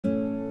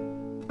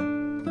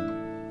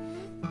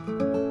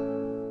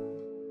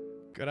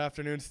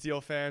afternoon,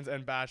 Steel fans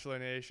and Bachelor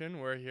Nation.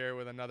 We're here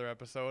with another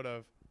episode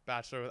of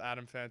Bachelor with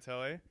Adam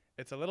Fantilli.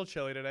 It's a little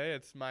chilly today.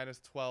 It's minus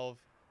 12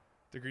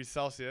 degrees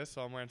Celsius,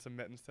 so I'm wearing some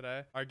mittens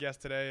today. Our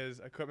guest today is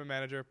equipment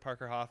manager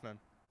Parker Hoffman.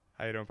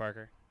 How you doing,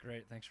 Parker?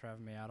 Great. Thanks for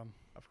having me, Adam.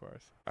 Of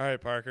course. All right,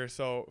 Parker.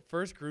 So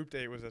first group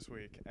date was this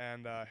week,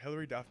 and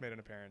Hillary Duff made an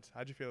appearance.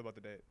 How'd you feel about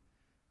the date?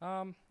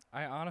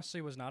 I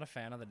honestly was not a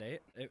fan of the date.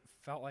 It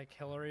felt like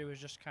Hillary was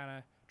just kind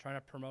of trying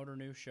to promote her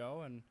new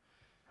show and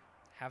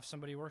have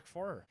somebody work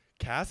for her.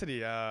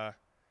 Cassidy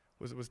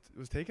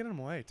was taking him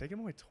away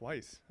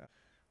twice. What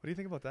do you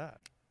think about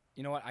that?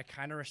 You know what? I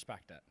kind of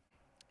respect it.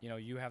 You know,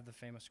 you have the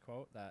famous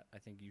quote that I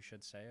think you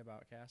should say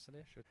about Cassidy.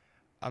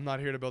 I'm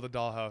not here to build a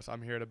dollhouse.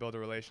 I'm here to build a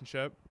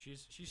relationship.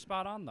 She's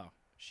spot on, though.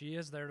 She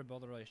is there to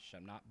build a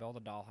relationship, not build a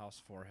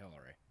dollhouse for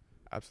Hillary.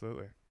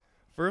 Absolutely.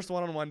 First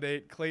one-on-one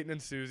date, Clayton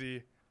and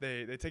Susie.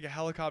 They take a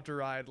helicopter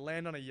ride,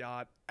 land on a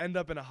yacht, end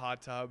up in a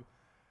hot tub.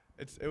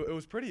 It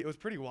was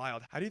pretty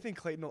wild. How do you think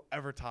Clayton will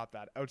ever top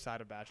that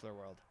outside of Bachelor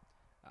world?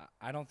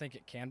 I don't think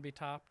it can be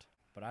topped,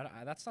 but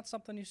that's not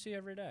something you see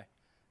every day.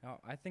 No,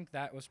 I think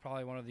that was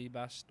probably one of the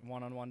best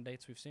one-on-one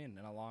dates we've seen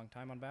in a long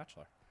time on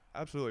Bachelor.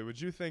 Absolutely.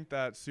 Would you think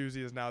that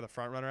Susie is now the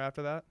front runner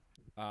after that?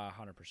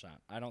 100%.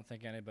 I don't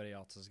think anybody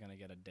else is going to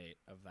get a date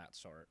of that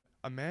sort.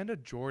 Amanda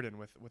Jordan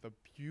with a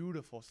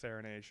beautiful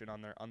serenation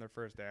on their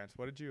first dance.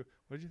 What did you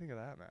think of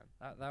that,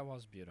 man? That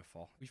was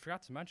beautiful. We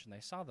forgot to mention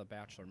they saw the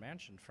Bachelor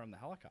mansion from the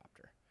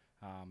helicopter.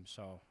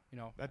 So, you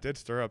know. That did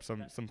stir up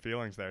some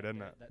feelings there,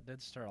 didn't it? That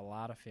did stir a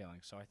lot of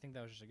feelings. So I think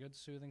that was just a good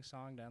soothing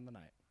song to end the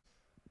night.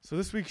 So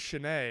this week,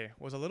 Shanae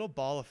was a little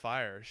ball of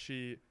fire.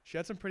 She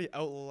had some pretty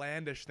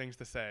outlandish things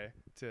to say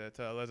to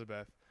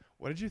Elizabeth.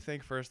 What did you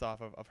think, first off,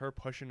 of her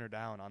pushing her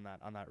down on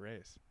that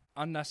race?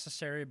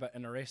 Unnecessary, but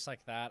in a race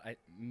like that,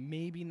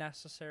 maybe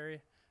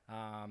necessary.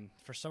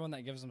 For someone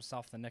that gives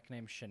himself the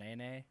nickname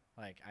Shanae,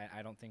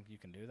 I don't think you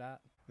can do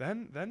that.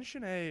 Then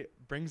Shanae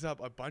brings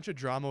up a bunch of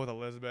drama with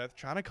Elizabeth,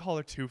 trying to call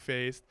her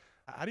two-faced.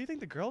 How do you think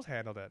the girls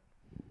handled it?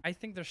 I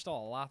think there's still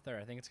a lot there.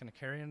 I think it's going to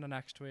carry into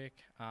next week.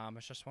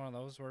 It's just one of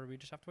those where we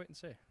just have to wait and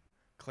see.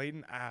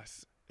 Clayton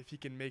asks if he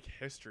can make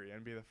history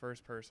and be the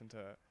first person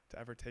to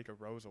ever take a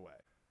rose away.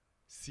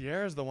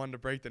 Sierra's the one to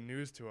break the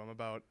news to him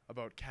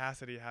about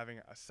Cassidy having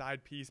a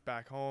side piece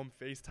back home,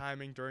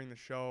 FaceTiming during the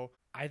show.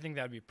 I think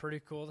that'd be pretty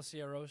cool to see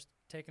a rose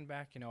taken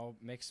back,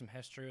 make some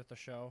history with the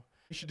show.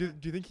 Do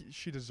you think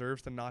she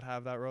deserves to not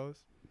have that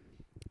rose?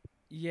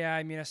 Yeah,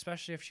 I mean,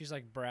 especially if she's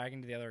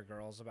bragging to the other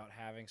girls about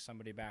having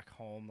somebody back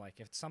home.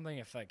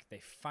 If they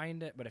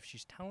find it, but if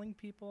she's telling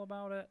people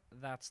about it,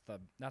 that's the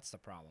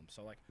problem.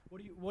 So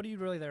what are you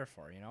really there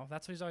for?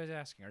 That's what he's always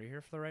asking. Are you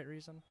here for the right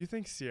reason? You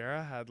think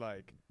Sierra had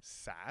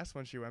sass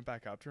when she went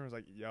back up to her and was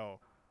like, "Yo,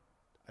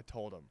 I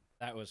told him."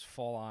 That was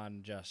full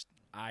on. Just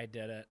I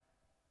did it.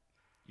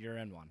 You're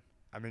in one.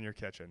 I'm in your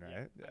kitchen,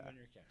 right? Yeah. I'm in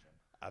your kitchen.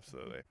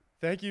 Absolutely.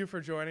 Thank you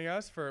for joining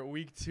us for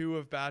week 2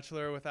 of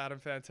Bachelor with Adam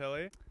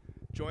Fantilli.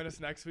 Join us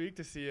next week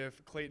to see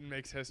if Clayton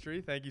makes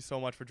history. Thank you so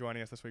much for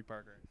joining us this week,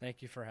 Parker.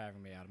 Thank you for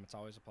having me, Adam. It's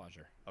always a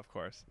pleasure. Of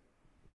course.